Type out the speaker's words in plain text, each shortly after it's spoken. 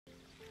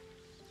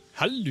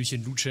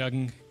Hallöchen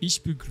Lootschergen,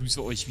 ich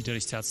begrüße euch wieder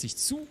recht herzlich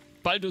zu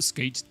Baldurs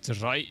Gate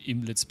 3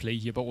 im Let's Play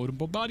hier bei eurem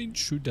Bombadin.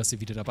 Schön, dass ihr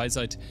wieder dabei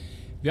seid.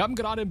 Wir haben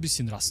gerade ein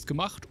bisschen Rast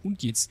gemacht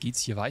und jetzt geht's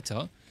hier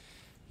weiter.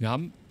 Wir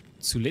haben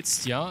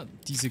zuletzt ja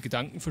diese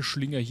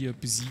Gedankenverschlinger hier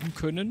besiegen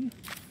können.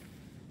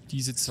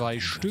 Diese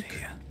 2 Stück.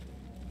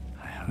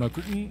 Mal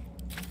gucken.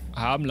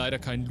 Haben leider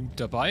keinen Loot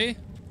dabei.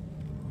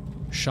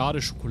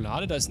 Schade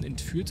Schokolade, da ist ein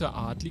entführter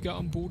Adliger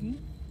am Boden.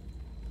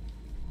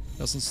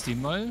 Lass uns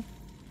den mal...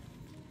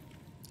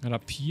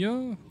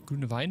 Rapier,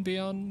 grüne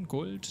Weinbeeren,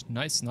 Gold,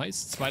 nice,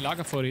 nice. 2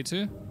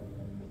 Lagervorräte.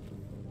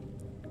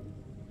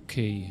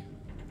 Okay.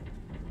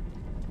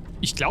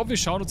 Ich glaube, wir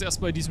schauen uns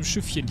erstmal in diesem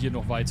Schiffchen hier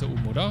noch weiter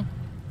um, oder?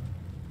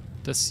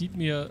 Das sieht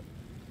mir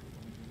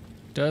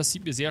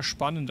sehr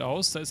spannend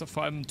aus. Da ist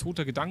vor allem ein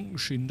toter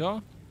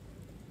Gedankenschinder.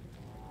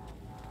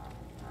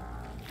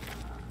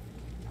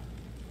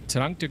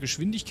 Trank der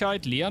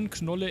Geschwindigkeit,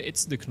 Leerenknolle,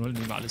 ätzende Knolle,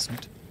 nehmen wir alles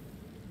mit.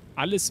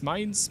 Alles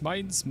meins,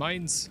 meins,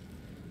 meins.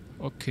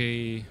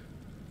 Okay.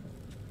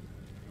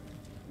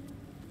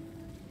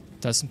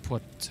 Da ist ein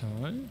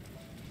Portal.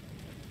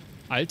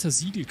 Alter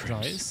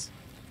Siegelkreis.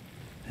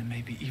 There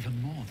may be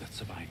even more that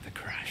survived the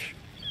crash.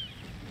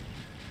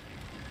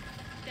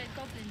 Dead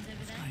goblins over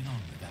What's there. going on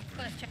with that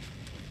room? Worth check.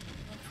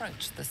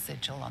 Approach the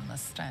sigil on the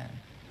stone.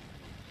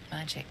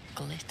 Magic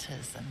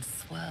glitters and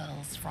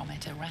swirls from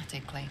it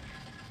erratically,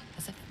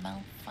 as if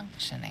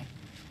malfunctioning.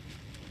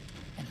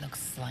 It looks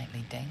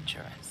slightly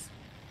dangerous.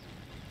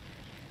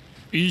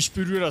 Ich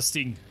berühre das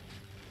Ding.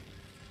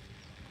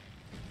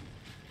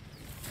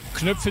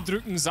 Knöpfe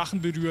drücken,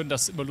 Sachen berühren,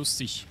 das ist immer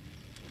lustig.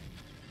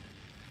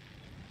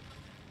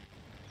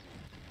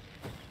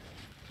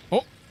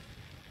 Oh.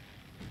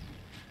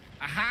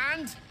 A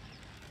hand?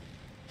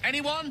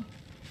 Anyone?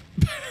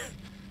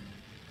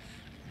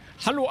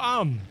 Hallo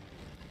Arm.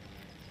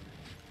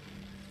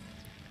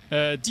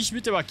 Dich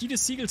mit der Magie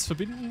des Siegels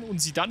verbinden und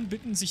sie dann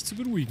bitten, sich zu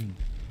beruhigen.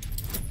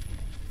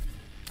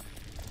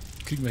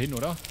 Kriegen wir hin,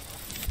 oder?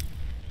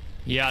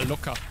 Ja,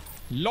 locker.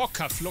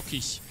 Locker,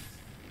 flockig.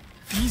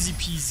 Easy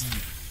peasy.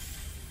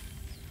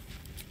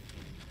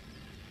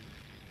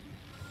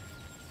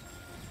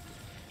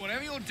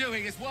 Whatever you're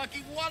doing is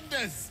working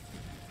wonders.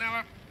 Now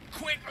a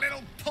quick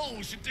little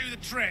pull should do the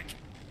trick.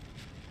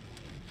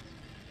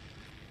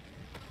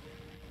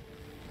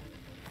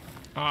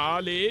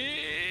 Alle.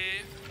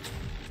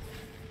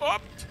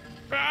 Hopp.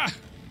 Ah.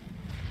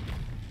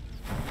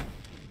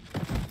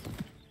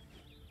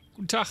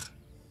 Guten Tag.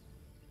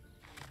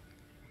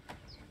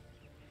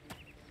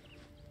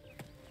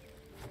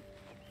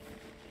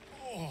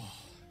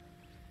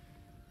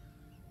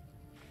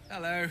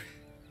 Hello.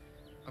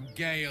 I'm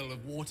Gale of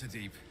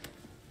Waterdeep.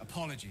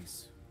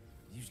 Apologies.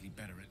 Usually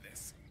better at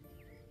this.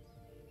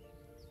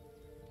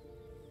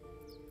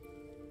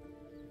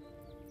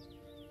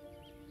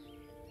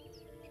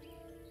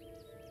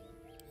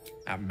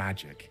 At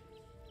magic.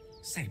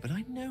 Say, but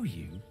I know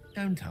you,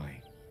 don't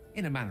I?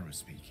 In a manner of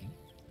speaking.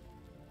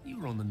 You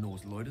were on the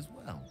North Lloyd as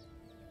well.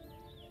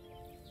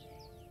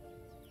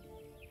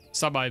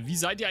 Sag mal, wie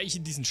seid ihr eigentlich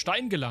in diesen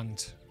Stein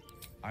gelangt?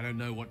 I don't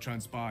know what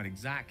transpired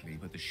exactly,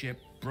 but the ship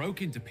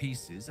broke into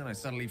pieces and I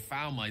suddenly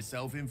found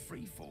myself in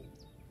freefall.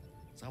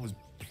 As I was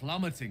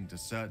plummeting to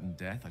certain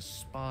death, I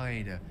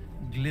spied a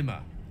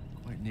glimmer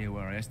quite near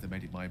where I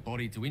estimated my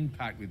body to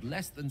impact with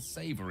less than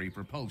savory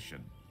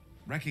propulsion.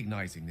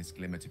 Recognizing this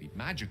glimmer to be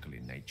magical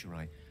in nature,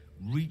 I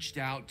reached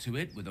out to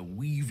it with a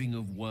weaving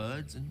of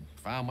words and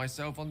found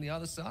myself on the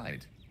other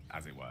side,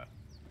 as it were.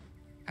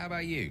 How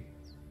about you?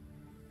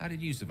 How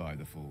did you survive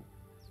the fall?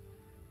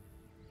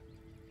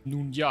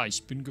 Nun ja,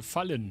 ich bin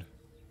gefallen.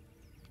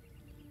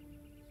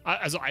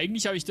 Also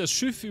eigentlich habe ich das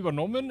Schiff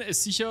übernommen,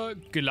 es sicher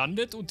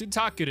gelandet und den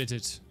Tag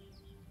gerettet.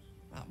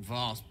 That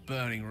vast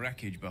burning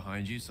wreckage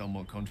behind you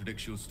somewhat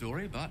contradicts your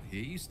story, but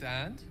here you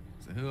stand.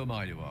 So who am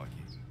I to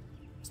argue?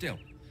 Still,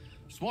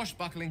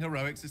 swashbuckling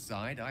heroics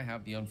aside, I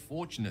have the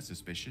unfortunate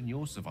suspicion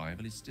your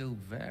survival is still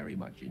very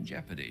much in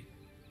jeopardy.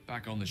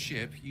 Back on the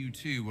ship, you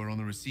too were on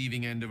the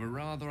receiving end of a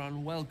rather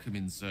unwelcome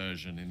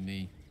insertion in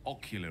the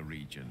ocular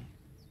region.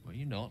 Were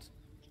you not?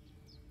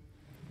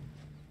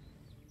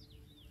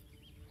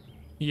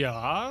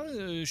 Ja,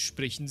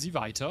 sprechen Sie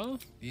weiter.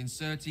 The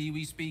insertee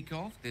we speak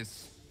of,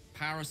 this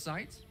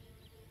parasite,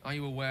 are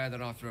you aware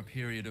that after a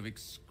period of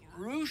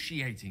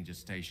excruciating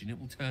gestation, it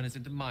will turn us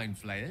into mind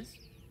flayers?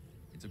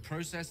 It's a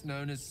process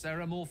known as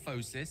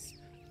ceremorphosis,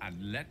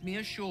 and let me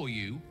assure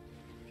you,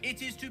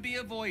 it is to be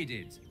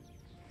avoided.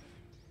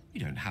 You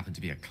don't happen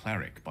to be a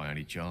cleric by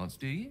any chance,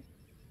 do you?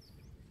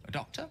 A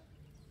doctor?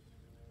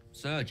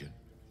 Surgeon?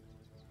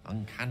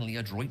 Uncannily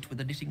adroit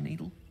with a knitting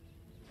needle?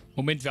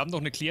 Moment, wir haben doch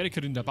eine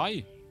Klerikerin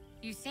dabei.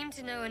 You seem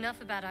to know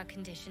enough about our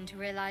condition to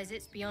realize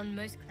it's beyond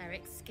most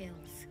clerics'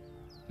 skills.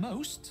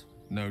 Most,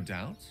 no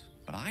doubt,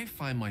 but I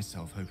find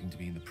myself hoping to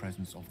be in the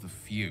presence of the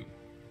few.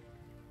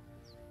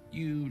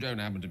 You don't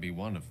happen to be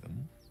one of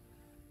them.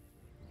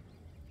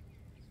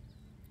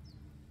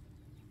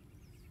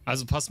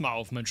 Also pass mal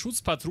auf, mein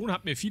Schutzpatron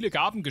hat mir viele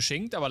Gaben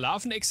geschenkt, aber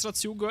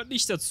Larvenextraktion gehört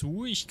nicht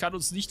dazu. Ich kann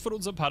uns nicht von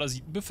unserem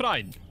Parasiten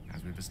befreien. Have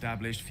As we've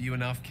established, few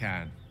enough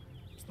can.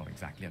 It's not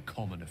exactly a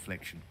common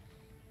affliction.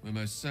 We're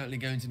most certainly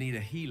going to need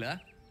a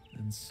healer,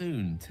 and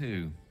soon,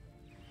 too.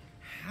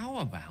 How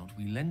about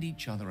we lend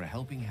each other a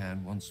helping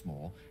hand once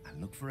more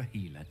and look for a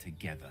healer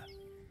together?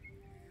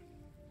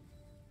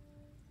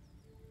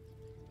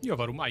 Ja,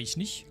 warum eigentlich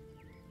nicht?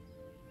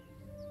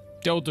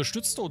 Der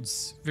unterstützt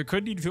uns. Wir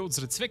können ihn für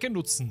unsere Zwecke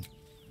nutzen.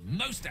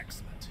 Most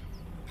excellent.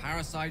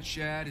 Parasite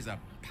shared is a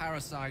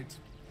parasite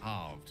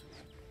halved.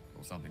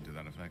 Or something to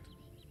that effect.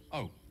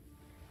 Oh,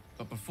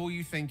 but before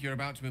you think you're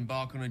about to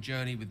embark on a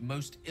journey with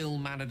most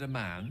ill-mannered a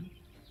man,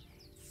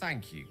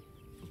 thank you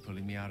for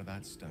pulling me out of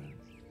that stone.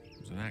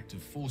 It was an act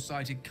of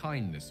foresighted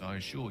kindness, I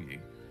assure you.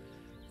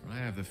 For I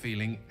have the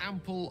feeling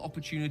ample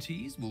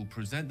opportunities will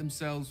present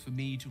themselves for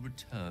me to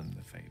return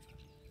the favor.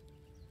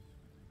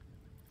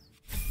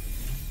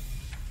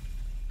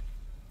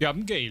 Wir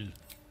haben Gale.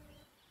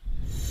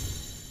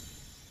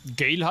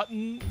 Gale hat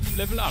ein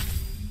Level Up.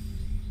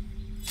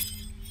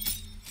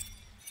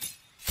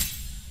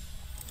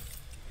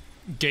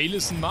 Gale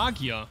ist ein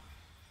Magier.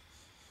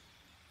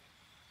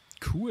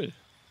 Cool.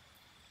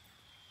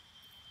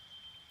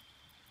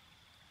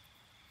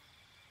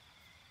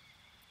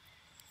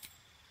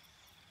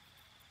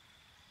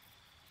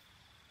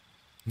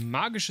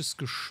 Magisches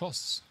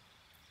Geschoss.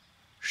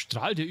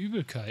 Strahl der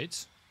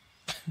Übelkeit.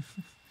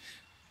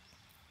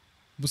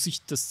 Muss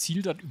ich das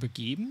Ziel dann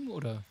übergeben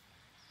oder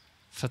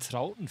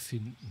Vertrauten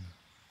finden?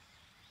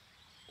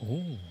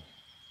 Oh.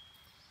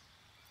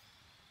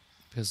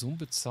 Person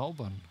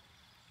bezaubern.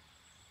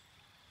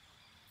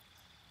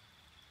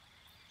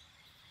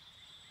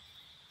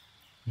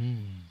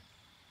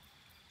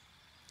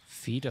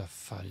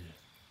 Federfall.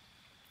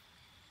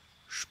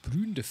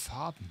 Sprühende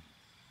Farben.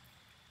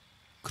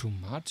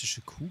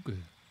 Chromatische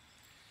Kugel.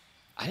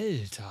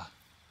 Alter.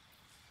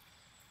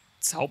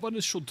 Zaubern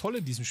ist schon toll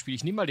in diesem Spiel.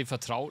 Ich nehme mal den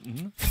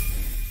Vertrauten.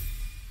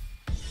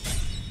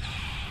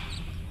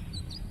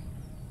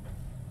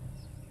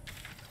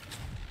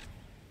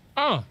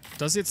 Ah,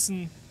 das ist jetzt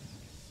ein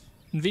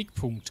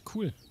Wegpunkt.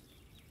 Cool.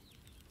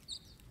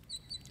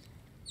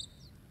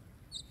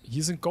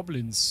 Hier sind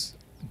Goblins,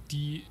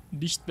 die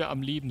nicht mehr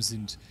am Leben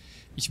sind.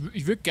 Ich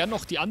würde gerne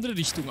noch die andere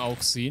Richtung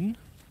auch sehen.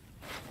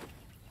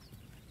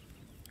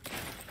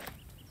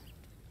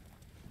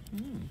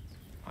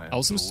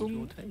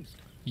 Ausrüstung?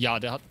 Ja,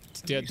 der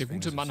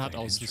gute Mann hat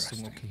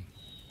Ausrüstung, okay.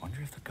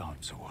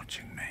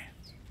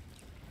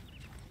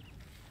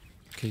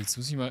 Okay, jetzt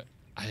muss ich mal...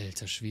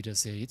 Alter Schwede,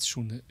 ist ja jetzt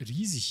schon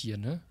riesig hier,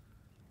 ne?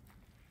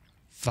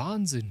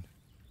 Wahnsinn.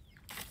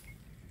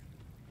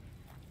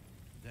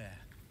 There,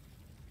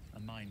 a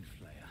mind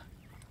flayer.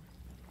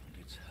 And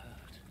it's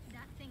hurt.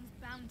 That thing's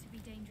bound to be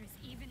dangerous,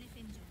 even if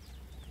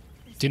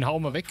injured. Den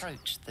hauen wir weg.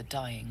 Approach the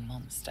dying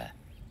monster.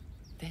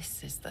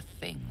 This is the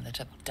thing that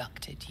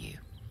abducted you.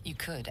 You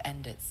could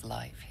end its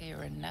life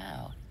here and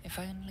now, if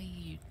only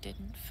you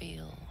didn't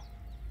feel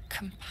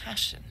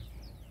compassion.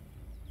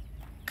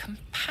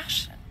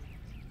 Compassion.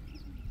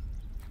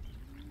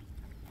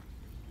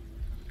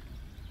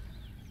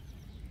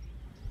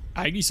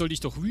 Eigentlich sollte ich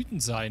doch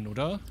wütend sein,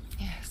 oder?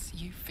 Yes,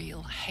 you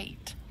feel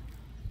hate.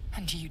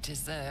 And you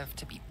deserve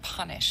to be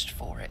punished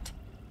for it.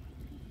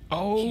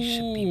 You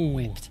should be Oh.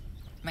 whipped,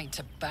 made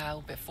to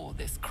bow before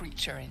this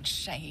creature in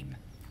shame.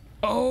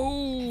 It's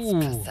Oh.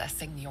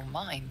 possessing your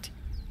mind,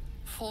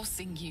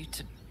 forcing you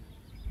to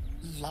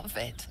love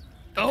it.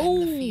 But Oh.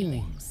 then the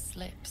feeling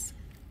slips.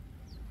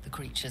 The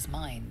creature's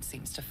mind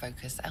seems to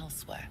focus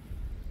elsewhere.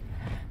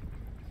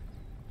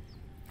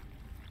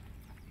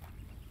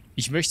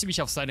 Ich möchte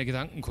mich auf seine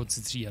Gedanken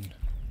konzentrieren.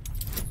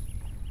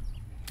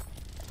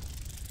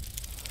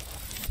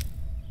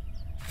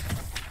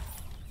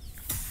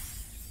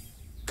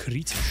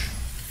 Kritisch.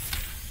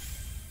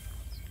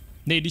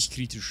 Nee, nicht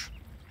kritisch.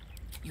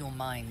 Your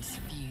minds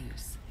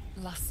fuse,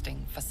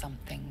 lusting for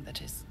something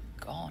that is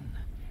gone.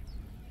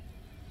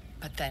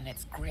 But then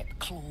its grip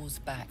claws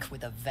back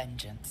with a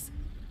vengeance,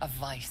 a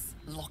vice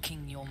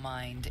locking your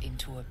mind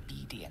into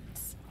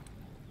obedience.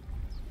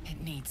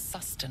 It needs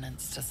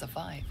sustenance to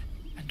survive,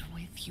 and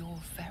with your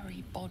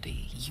very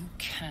body you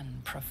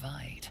can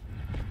provide.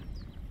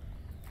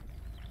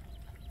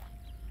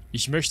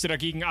 Ich möchte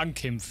dagegen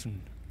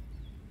ankämpfen.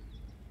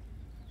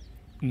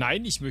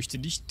 Nein, ich möchte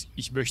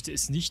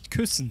es nicht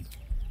küssen.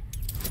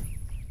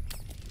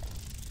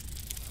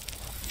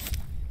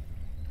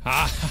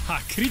 Haha,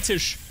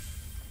 kritisch.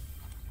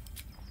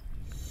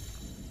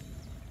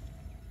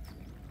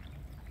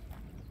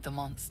 The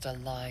monster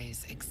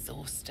lies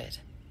exhausted,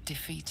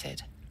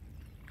 defeated.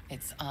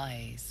 Its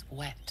eyes,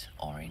 wet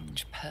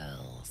orange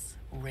pearls,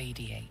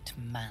 radiate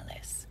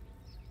malice.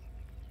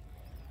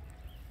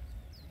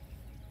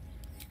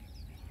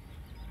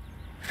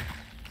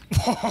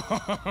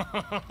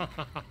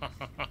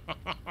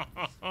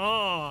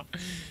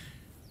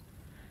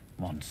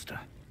 Monster.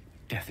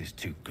 Death is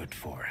too good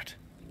for it.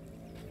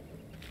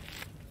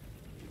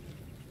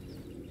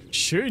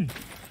 Schön.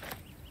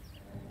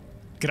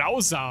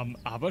 Grausam,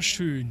 aber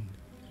schön.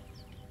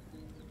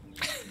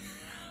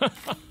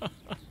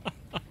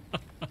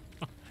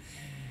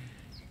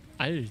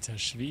 Alter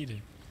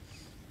Schwede.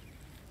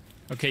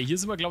 Okay, hier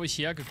sind wir, glaube ich,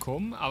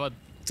 hergekommen. Aber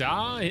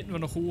da hätten wir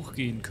noch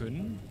hochgehen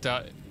können.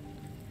 Da...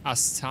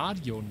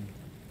 Astarion.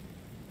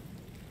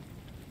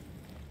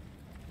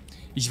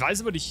 Ich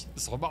weiß aber nicht...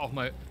 Sollen wir auch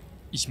mal...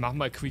 Ich mache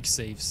mal Quick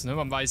Saves, ne?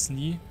 Man weiß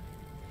nie.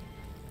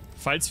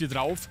 Falls wir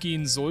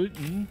draufgehen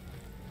sollten...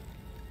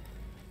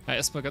 Ja,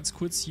 erstmal ganz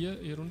kurz hier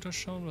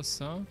runterschauen, was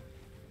da...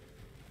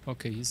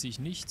 Okay, hier sehe ich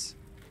nichts.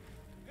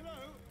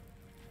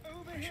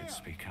 I should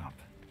speak up.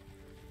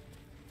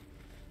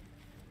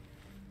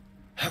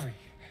 Hurry!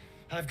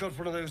 I've got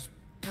one of those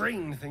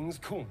brain things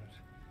cornered.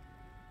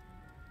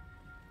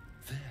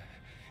 There,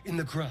 in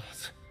the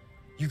grass.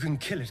 You can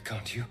kill it,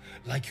 can't you?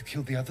 Like you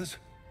killed the others?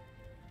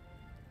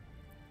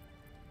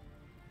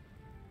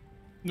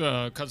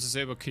 Ja, kannst du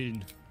selber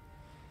killen.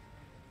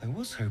 I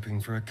was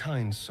hoping for a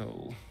kind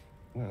soul.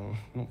 Well,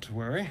 not to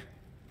worry.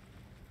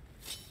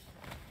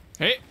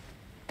 Hey!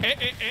 Ey,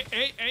 ey, ey,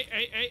 ey, ey,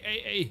 ey, ey,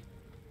 ey, ey.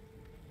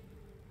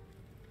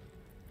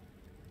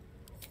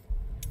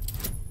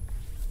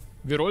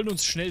 Wir rollen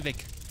uns schnell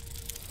weg.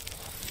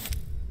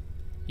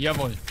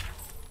 Jawohl.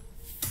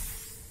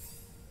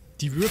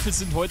 Die Würfel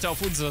sind heute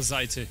auf unserer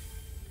Seite.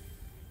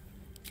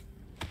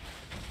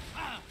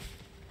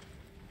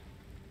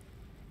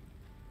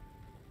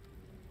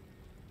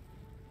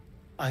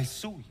 I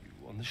saw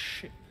you on the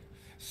ship,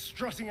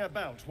 strutting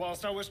about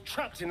whilst I was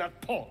trapped in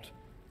that pod.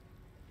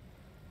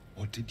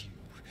 What did you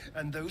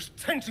and those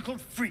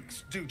tentacled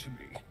freaks do to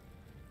me?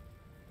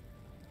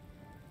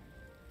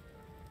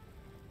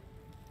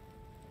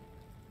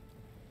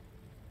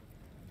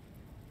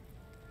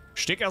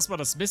 Steck erstmal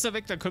das Messer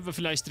weg, dann können wir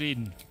vielleicht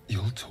reden.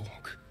 You'll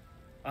talk.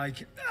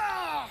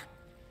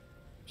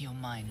 Your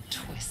mind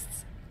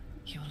twists.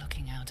 You're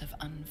looking out of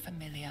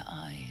unfamiliar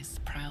eyes,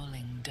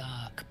 prowling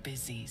dark,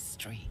 busy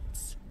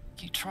streets.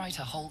 You try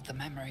to hold the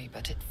memory,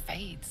 but it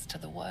fades to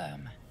the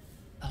worm.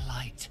 The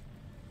light,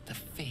 the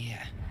fear.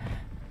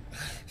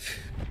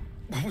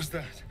 What was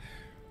that?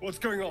 What's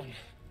going on?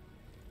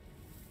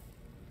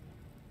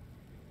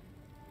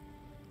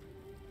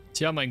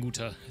 Tja, mein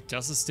Guter,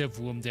 das ist der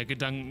Wurm, der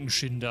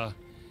Gedankenschinder.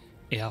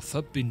 Er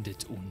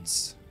verbindet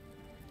uns.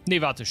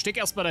 Nee, warte, steck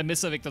erstmal dein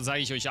Messer weg, dann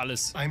sage ich euch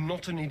alles. I'm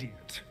not an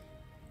idiot.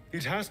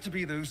 It has to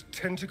be those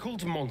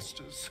tentacled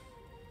monsters.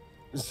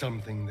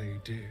 Something they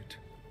did.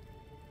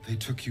 They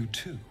took you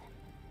too.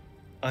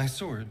 I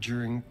saw it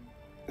during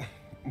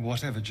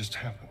whatever just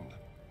happened.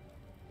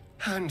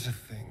 And to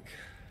think,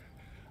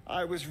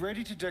 I was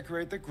ready to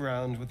decorate the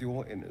ground with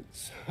your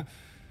innards.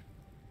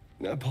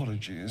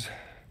 Apologies.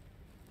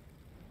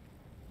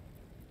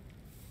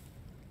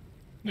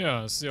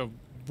 Ja, ist ja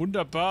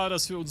wunderbar,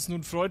 dass wir uns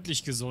nun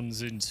freundlich gesonnen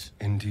sind.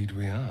 Indeed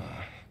we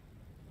are.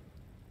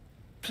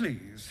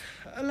 Please,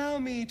 allow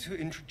me to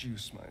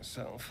introduce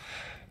myself.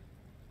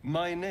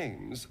 My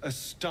name's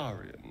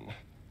Astarion.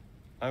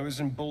 I was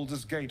in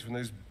Baldurs Gate when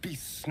those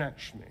beasts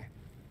snatched me.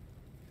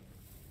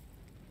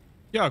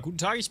 Ja, guten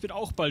Tag, ich bin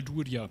auch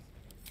Baldurier.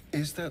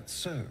 Is that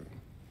so?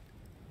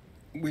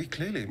 We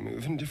clearly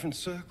move in different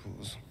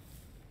circles.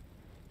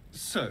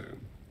 So,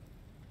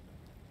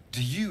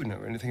 do you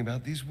know anything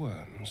about these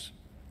worms?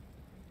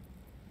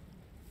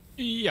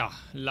 Ja,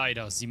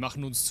 leider. Sie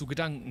machen uns zu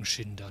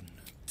Gedankenschindern.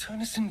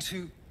 Turn us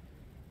into...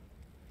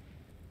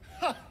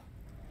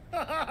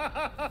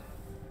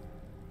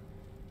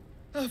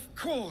 Of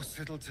course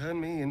it'll turn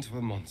me into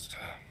a monster.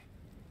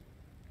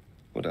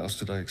 What else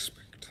did I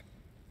expect?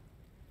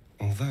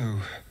 Although,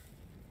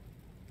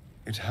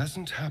 it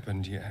hasn't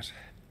happened yet.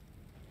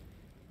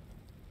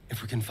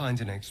 If we can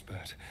find an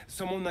expert,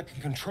 someone that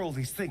can control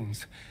these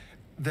things,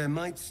 there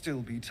might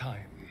still be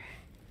time.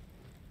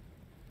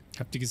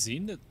 Habt ihr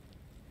gesehen?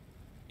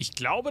 Ich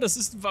glaube, das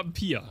ist ein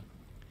Vampir.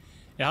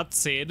 Er hat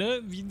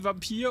Zähne wie ein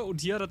Vampir und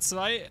hier hat er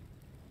 2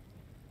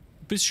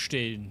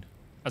 Bissstellen.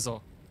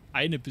 Also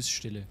eine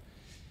Bissstelle.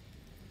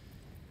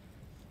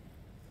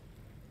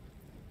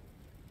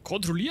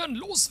 Kontrollieren,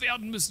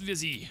 loswerden müssen wir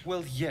sie.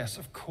 Well, yes,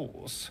 of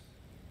course.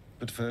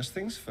 But first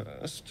things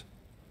first.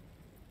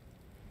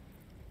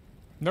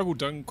 Na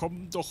gut, dann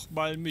komm doch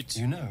mal mit.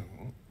 You know,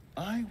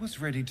 I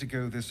was ready to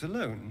go this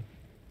alone.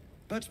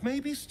 But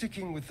maybe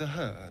sticking with the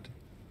herd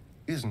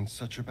isn't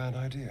such a bad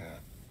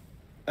idea.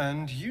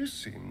 And you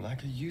seem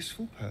like a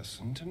useful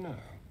person to know.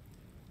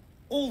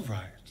 All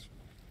right.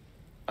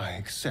 I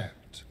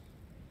accept.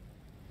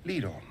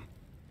 Lead on.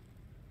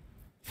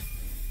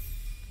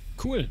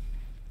 Cool.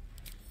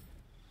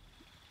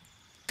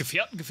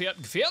 Gefährten,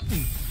 Gefährten,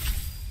 Gefährten.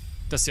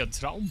 Das ist ja ein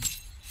Traum.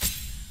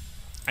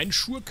 Ein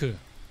Schurke.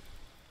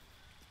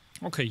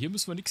 Okay, hier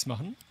müssen wir nichts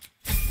machen.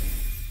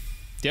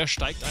 Der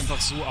steigt einfach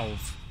so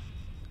auf.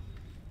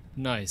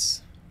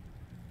 Nice.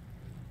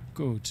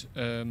 Gut,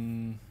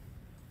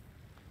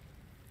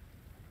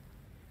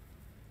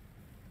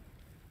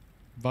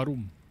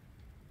 Warum?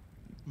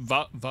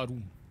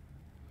 Warum?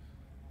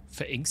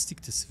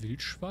 Verängstigtes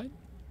Wildschwein?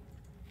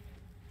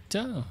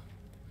 Da.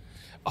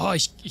 Oh,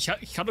 ich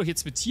kann doch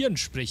jetzt mit Tieren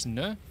sprechen,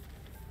 ne?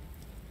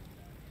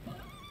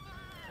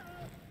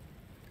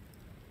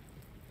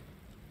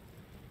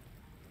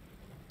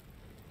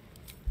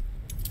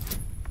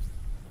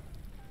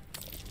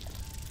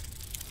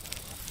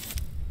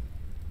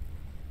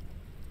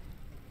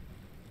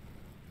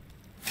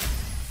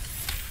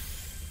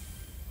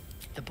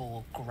 The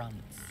boar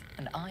grunts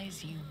and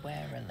eyes you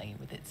warily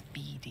with its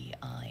beady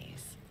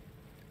eyes.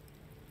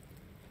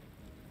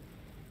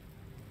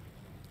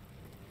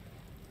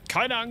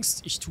 Keine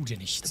Angst, ich tu dir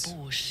The nichts.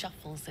 boar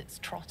shuffles its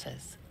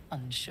trotters,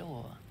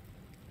 unsure.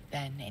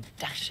 Then it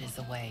dashes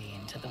away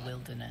into the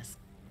wilderness.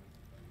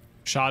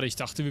 Schade, ich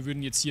dachte, wir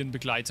würden jetzt hier einen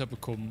Begleiter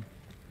bekommen.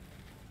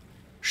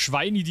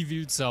 Schweini die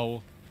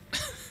Wildsau.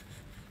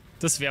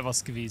 Das wäre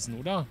was gewesen,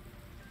 oder?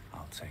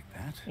 I'll take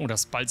that. Oh,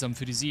 das Balsam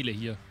für die Seele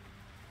hier.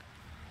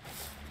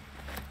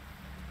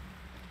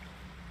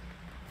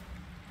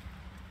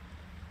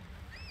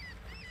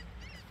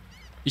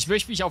 Ich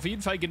möchte mich auf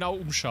jeden Fall genau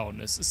umschauen.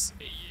 Es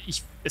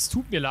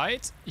tut mir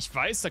leid. Ich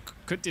weiß, da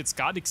könnte jetzt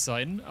gar nichts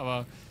sein,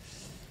 aber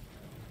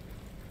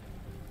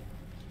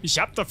ich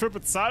habe dafür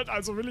bezahlt,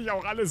 also will ich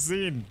auch alles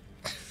sehen.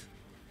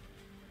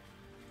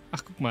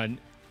 Ach, guck mal.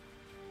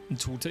 Ein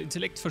toter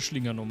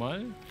Intellektverschlinger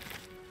nochmal.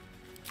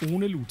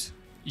 Ohne Loot.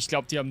 Ich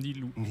glaube, die haben nie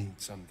Loot.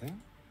 Need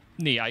something?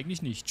 Nee,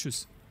 eigentlich nicht.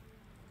 Tschüss.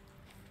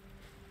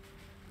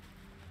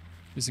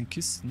 Wir sind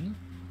Kisten.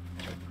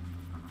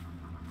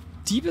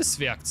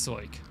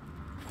 Diebeswerkzeug.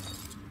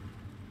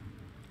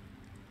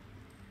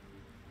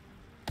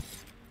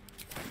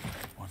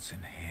 What's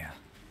in here?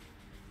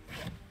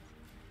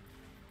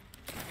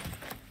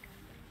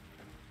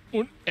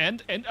 Und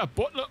and a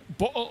bottle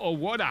of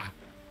water.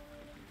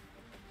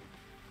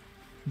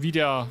 Wie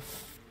der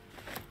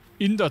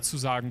Inder zu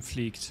sagen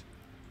pflegt.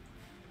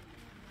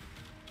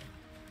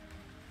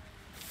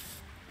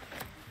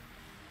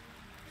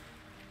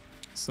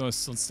 So,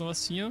 ist sonst noch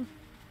was hier?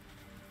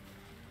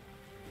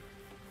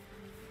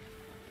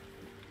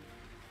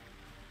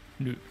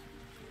 Nö.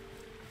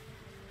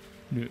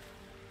 Nö.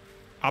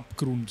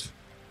 Abgrund.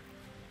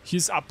 Hier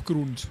ist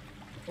Abgrund.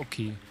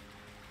 Okay.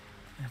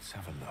 Let's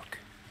have a look.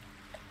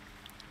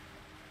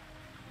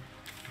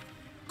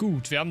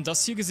 Gut, wir haben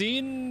das hier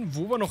gesehen.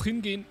 Wo wir noch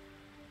hingehen...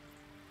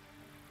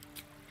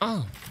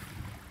 Ah.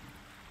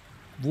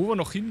 Wo wir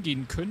noch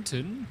hingehen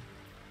könnten...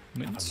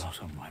 I have Moment. a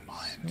lot on my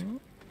mind.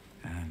 So.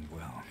 And,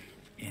 well,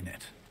 in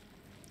it.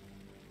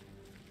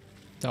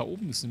 Da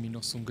oben ist nämlich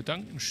noch so ein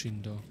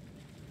Gedankenschinder.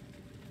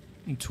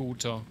 Ein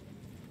Toter.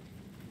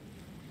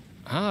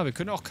 Ah, wir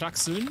können auch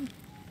kraxeln.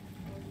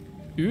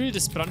 Öl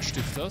des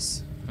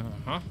Brandstifters.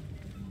 Aha.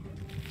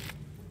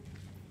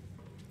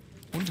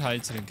 Und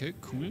Heiltränke.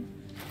 Cool.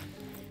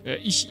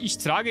 Ich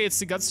trage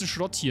jetzt den ganzen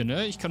Schrott hier,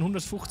 ne? Ich kann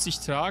 150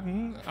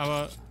 tragen,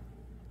 aber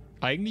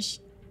eigentlich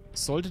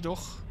sollte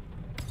doch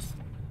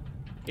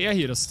er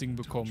hier das Ding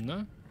bekommen,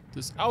 ne?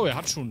 Das, oh, er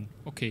hat schon.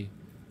 Okay.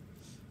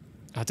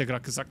 Hat er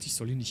gerade gesagt, ich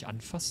soll ihn nicht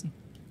anfassen?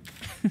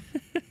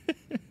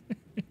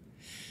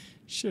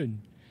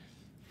 Schön.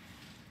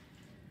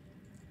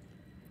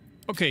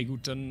 Okay,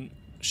 gut, dann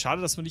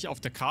schade, dass man nicht auf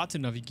der Karte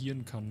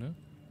navigieren kann, ne?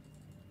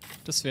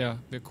 Das wär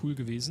cool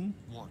gewesen.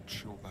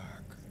 Watch your back.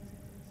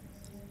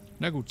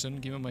 Na gut, dann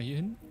gehen wir mal hier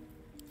hin.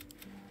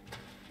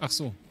 Ach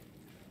so.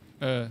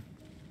 Der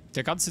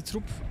ganze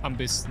Trupp am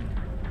besten.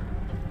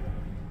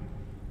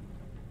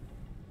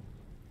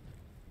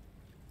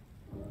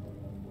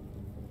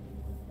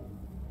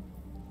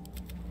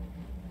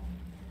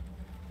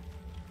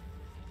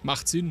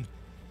 Macht Sinn.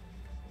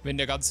 Wenn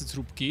der ganze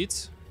Trupp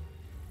geht.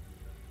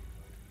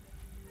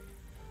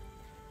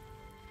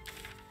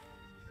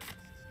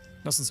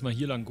 Lass uns mal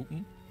hier lang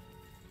gucken.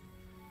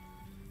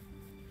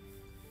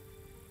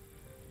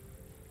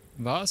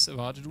 Was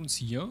erwartet uns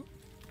hier?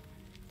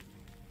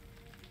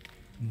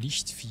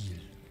 Nicht viel.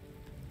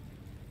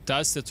 Da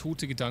ist der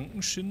tote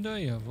Gedankenschinder,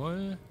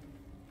 jawohl.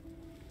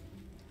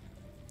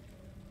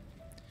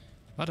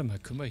 Warte mal,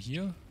 können wir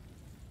hier...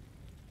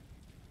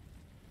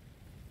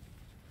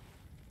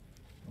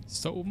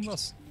 Ist da oben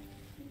was?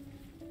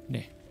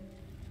 Nee.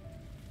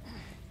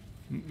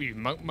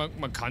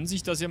 Man kann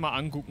sich das ja mal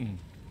angucken.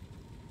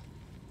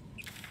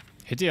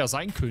 Hätte ja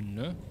sein können,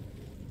 ne?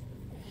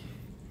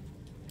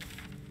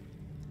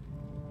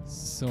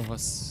 So,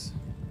 was...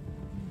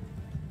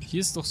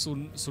 Hier ist doch so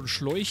ein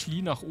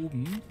Schläuchli nach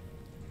oben.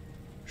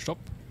 Stopp.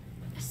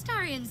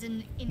 Astarion's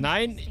an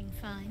Nein. interesting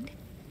find.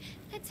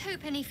 Let's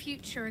hope any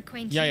future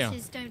acquaintances Ja, ja.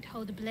 don't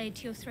hold a blade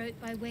to your throat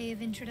by way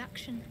of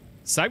introduction.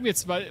 Sag mir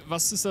jetzt mal,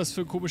 was ist das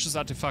für ein komisches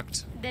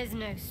Artefakt? There's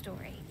no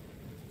story.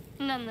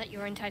 None that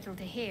you're entitled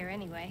to hear,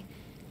 anyway.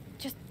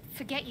 Just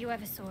forget you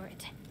ever saw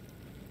it.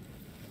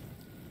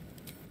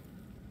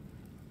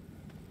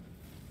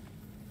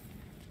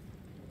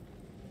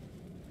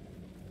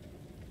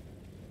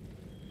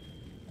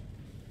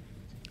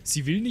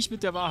 Sie will nicht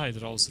mit der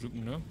Wahrheit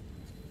rausrücken, ne?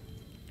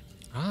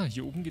 Ah,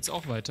 hier oben geht's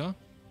auch weiter.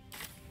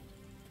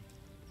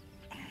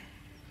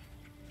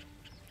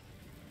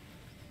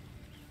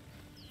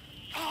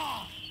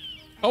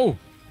 Oh!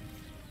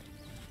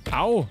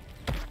 Au!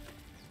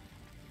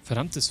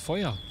 Verdammtes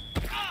Feuer.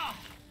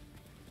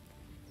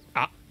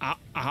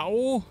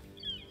 Au!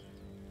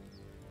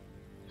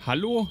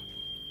 Hallo?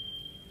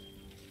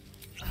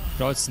 Ich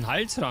brauche jetzt einen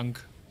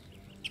Heiltrank.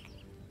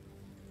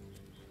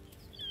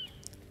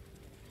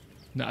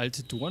 Eine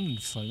alte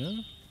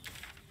Dornenfalle.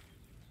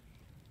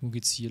 Wo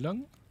geht's hier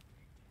lang?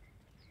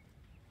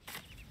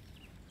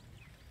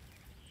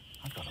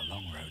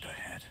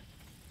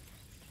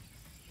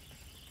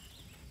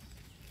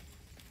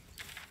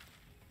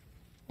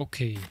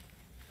 Okay.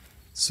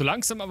 So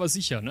langsam aber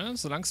sicher, ne?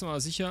 So langsam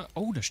aber sicher.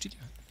 Oh, da steht ja.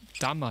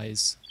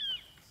 Damals.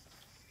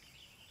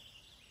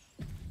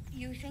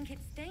 You think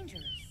it's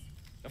dangerous?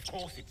 Of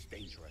course it's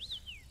dangerous.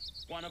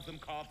 One of them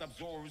carved up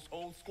Zoru's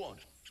whole squad.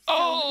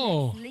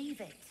 Oh!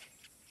 Leave it.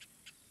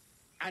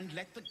 And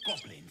let the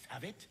goblins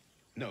have it?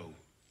 No.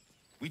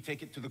 We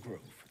take it to the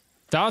grove.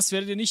 Das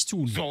werdet ihr nicht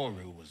tun.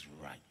 Zoru was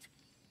right.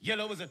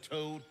 Yellow as a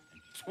toad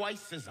and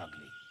twice as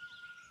ugly.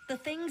 The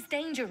thing's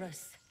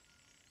dangerous.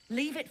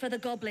 Leave it for the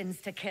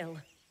goblins to kill.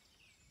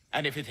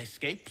 And if it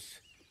escapes,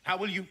 how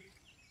will you...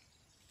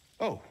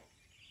 Oh,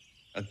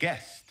 a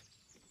guest.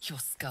 Your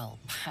skull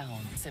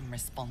pounds in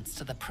response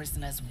to the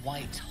prisoner's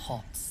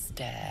white-hot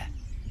stare.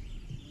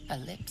 Her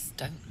lips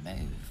don't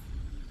move,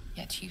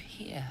 yet you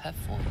hear her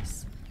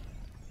voice.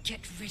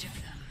 Get rid of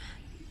them.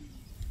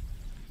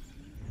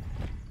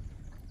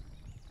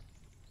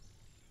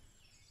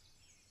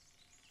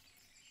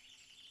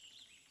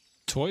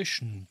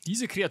 Täuschen.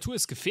 Diese Kreatur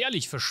ist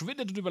gefährlich.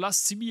 Verschwindet und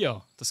überlasst sie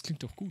mir. Das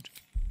klingt doch gut.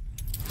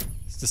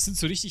 Das sind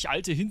so richtig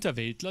alte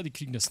Hinterwäldler. Die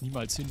kriegen das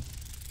niemals hin.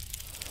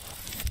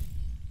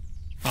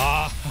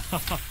 Ah,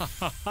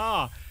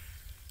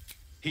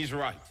 He's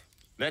right.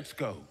 Let's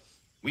go.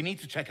 We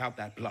need to check out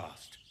that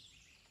blast.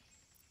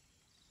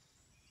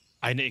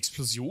 Eine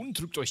Explosion?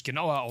 Drückt euch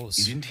genauer You aus.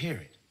 didn't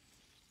hear it.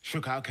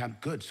 Shook our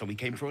camp good, so we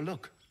came for a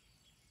look.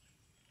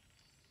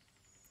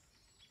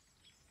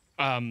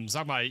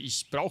 Sag mal,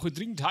 ich brauche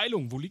dringend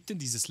Heilung. Wo liegt denn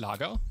dieses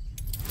Lager?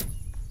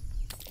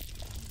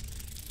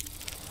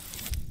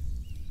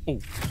 Oh.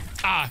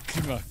 Ah,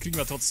 kriegen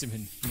wir trotzdem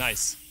hin.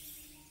 Nice.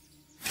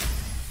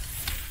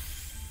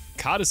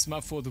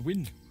 Charisma for the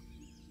win.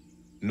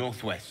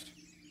 Northwest.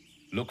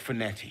 Look for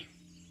Nettie.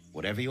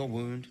 Whatever your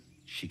wound,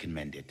 she can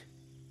mend it.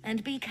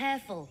 And be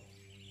careful.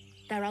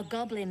 There are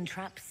goblin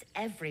traps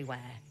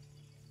everywhere.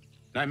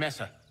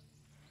 Nymessa,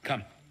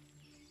 come.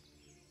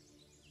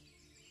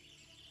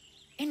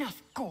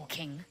 Enough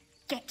gawking.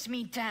 Get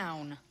me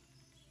down.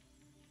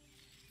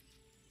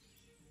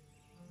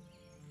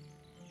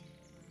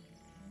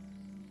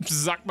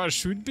 Sag mal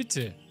schön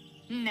bitte.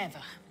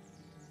 Never.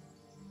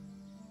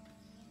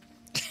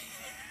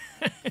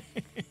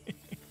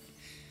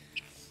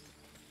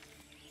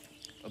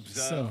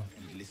 Observe So.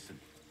 and listen.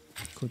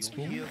 Kurz You'll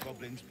Bogen. hear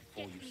goblins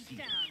before you see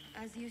them.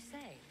 As you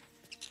say.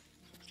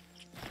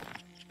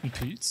 Ein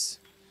Pilz.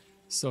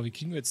 So, wie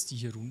kriegen wir jetzt die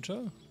hier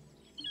runter?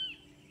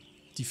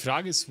 Die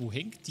Frage ist, wo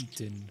hängt die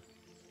denn?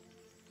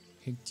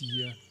 Hängt die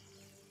hier?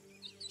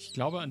 Ich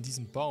glaube an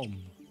diesem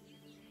Baum.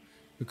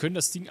 Wir können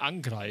das Ding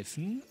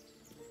angreifen.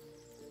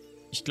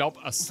 Ich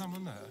glaube,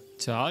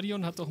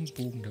 Astarion hat doch einen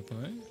Bogen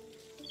dabei.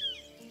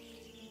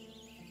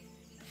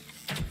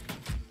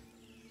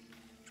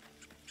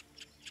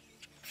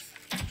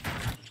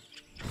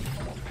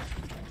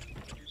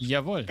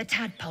 Jawohl. The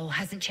tadpole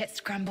hasn't yet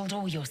scrambled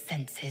all your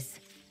senses.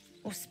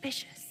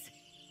 Auspicious.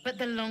 But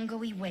the longer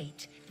we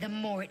wait, the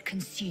more it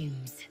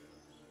consumes.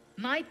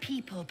 My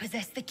people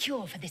possess the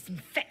cure for this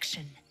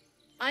infection.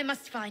 I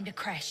must find a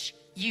creche.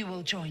 You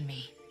will join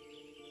me.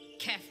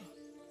 Careful.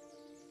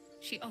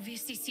 She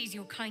obviously sees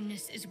your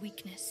kindness as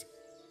weakness.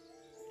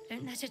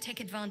 Don't let her take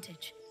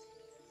advantage.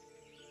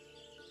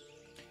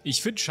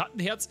 Ich finde,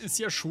 Schattenherz ist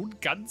ja schon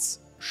ganz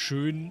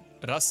schön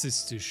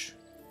rassistisch.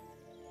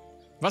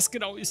 Was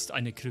genau ist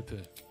eine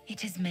Krippe?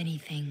 It is many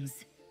things.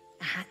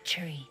 A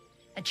hatchery,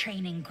 a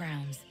training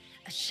grounds,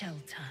 a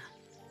shelter.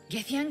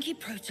 Githyanki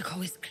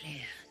protocol is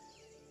clear.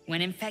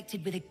 When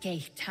infected with a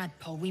Gate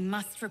tadpole, we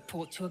must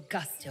report to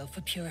Augustil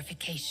for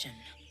purification.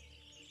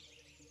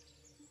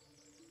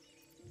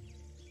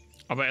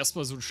 Aber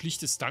erstmal so ein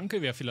schlichtes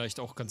Danke wäre vielleicht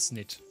auch ganz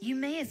nett. You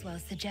may as well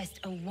suggest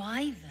a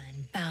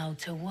wyvern bow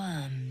to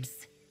worms.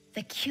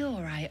 The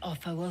cure I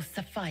offer will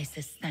suffice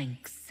as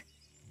thanks.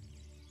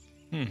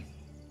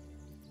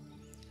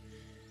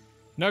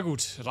 Na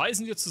gut,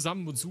 reisen wir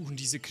zusammen und suchen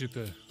diese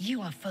Krippe.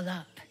 You are full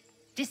up.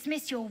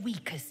 Dismiss your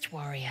weakest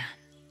warrior.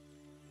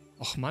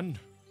 Och Mann.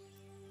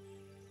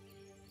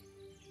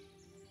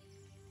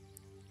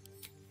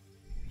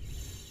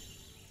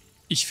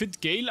 Ich finde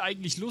Gale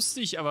eigentlich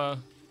lustig,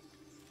 aber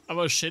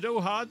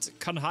Shadowheart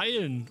kann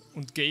heilen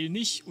und Gale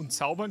nicht und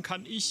zaubern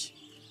kann ich.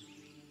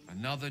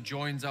 Another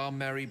joins our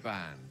merry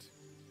band.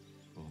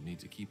 We'll need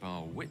to keep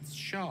our wits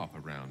sharp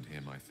around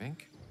him, I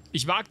think.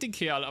 Ich mag den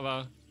Kerl,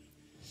 aber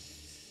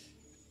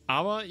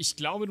ich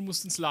glaube, du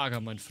musst ins Lager,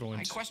 mein I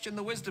Freund. question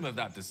the wisdom of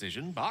that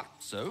decision, but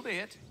so be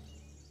it.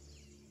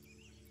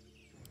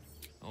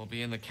 I'll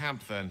be in the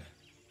camp then,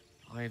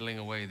 idling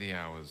away the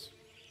hours.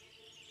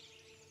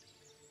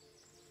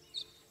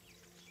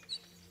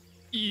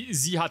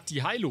 Sie hat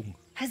die Heilung.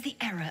 Has the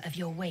error of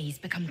your ways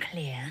become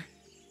clear?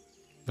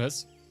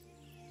 Was?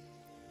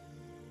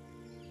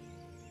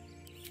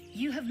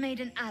 You have made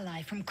an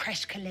ally from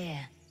Kresh Kalir.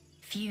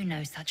 Few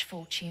know such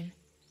fortune.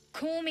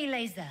 Call me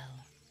Lae'zel.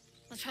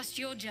 I'll trust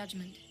your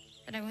judgment,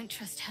 but I won't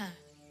trust her.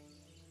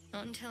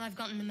 Not until I've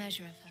gotten the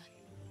measure of her.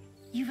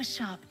 You've a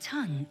sharp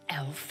tongue,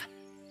 elf.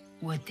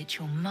 Would that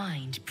your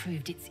mind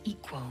proved its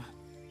equal.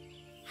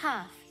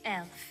 Half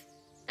elf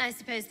I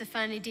suppose the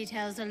finer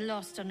details are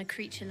lost on a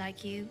creature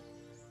like you.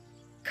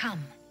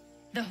 Come.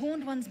 The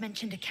Horned Ones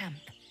mentioned a camp.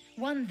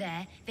 One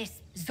there,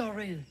 this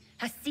Zoru,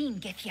 has seen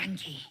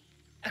Githyanki.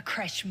 A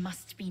creche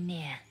must be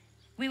near.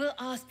 We will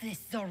ask this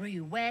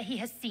Zoru where he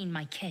has seen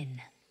my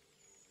kin.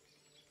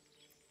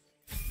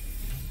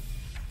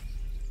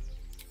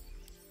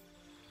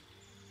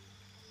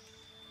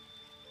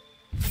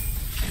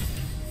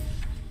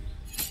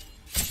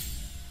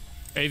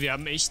 Ey, wir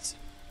haben echt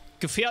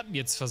Gefährten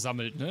jetzt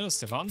versammelt, ne? Das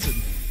ist der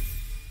Wahnsinn.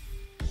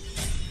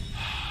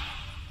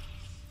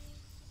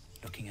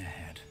 Looking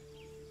ahead.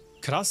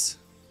 Krass.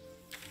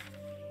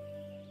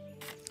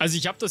 Also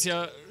ich habe das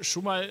ja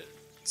schon mal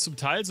zum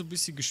Teil so ein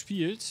bisschen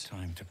gespielt.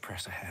 Time to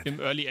press ahead. Im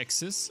Early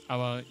Access,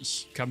 aber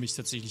ich kann mich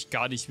tatsächlich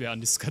gar nicht mehr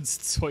an das ganze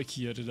Zeug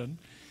hier erinnern.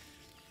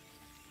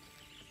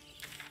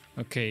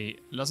 Okay,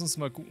 lass uns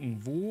mal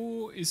gucken.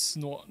 Wo ist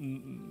noch...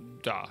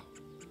 Da.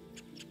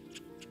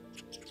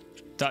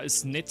 Da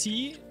ist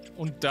Nettie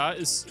und da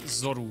ist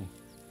Zoru.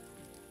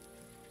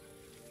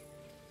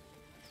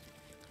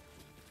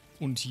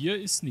 Und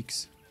hier ist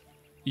nix.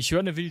 Ich höre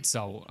eine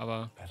Wildsau,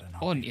 aber...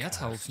 Oh, ein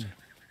Erdhaufen.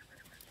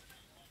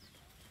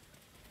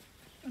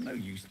 No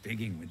use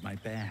digging with my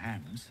bare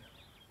hands.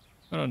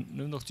 Na dann,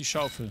 nimm doch die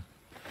Schaufel.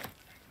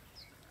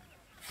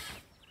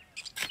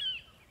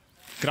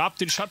 Grab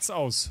den Schatz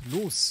aus.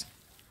 Los.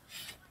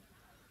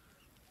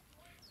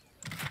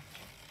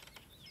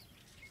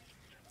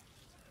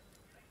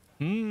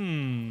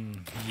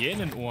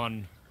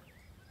 Hyänenohren.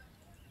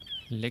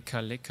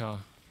 Lecker,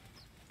 lecker.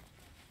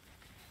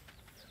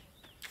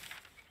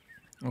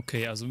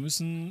 Okay, also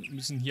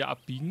müssen hier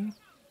abbiegen.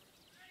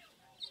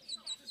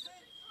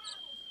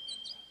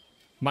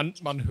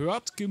 Man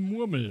hört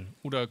Gemurmel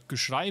oder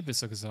Geschrei,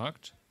 besser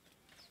gesagt.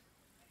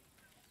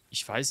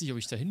 Ich weiß nicht, ob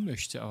ich dahin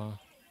möchte, aber...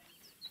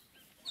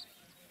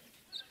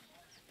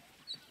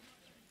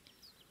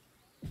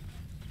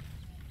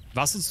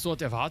 Was uns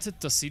dort erwartet,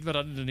 das sehen wir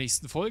dann in der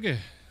nächsten Folge.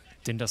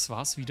 Denn das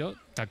war's wieder.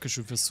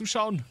 Dankeschön fürs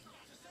Zuschauen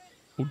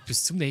und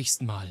bis zum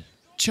nächsten Mal.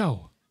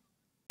 Ciao.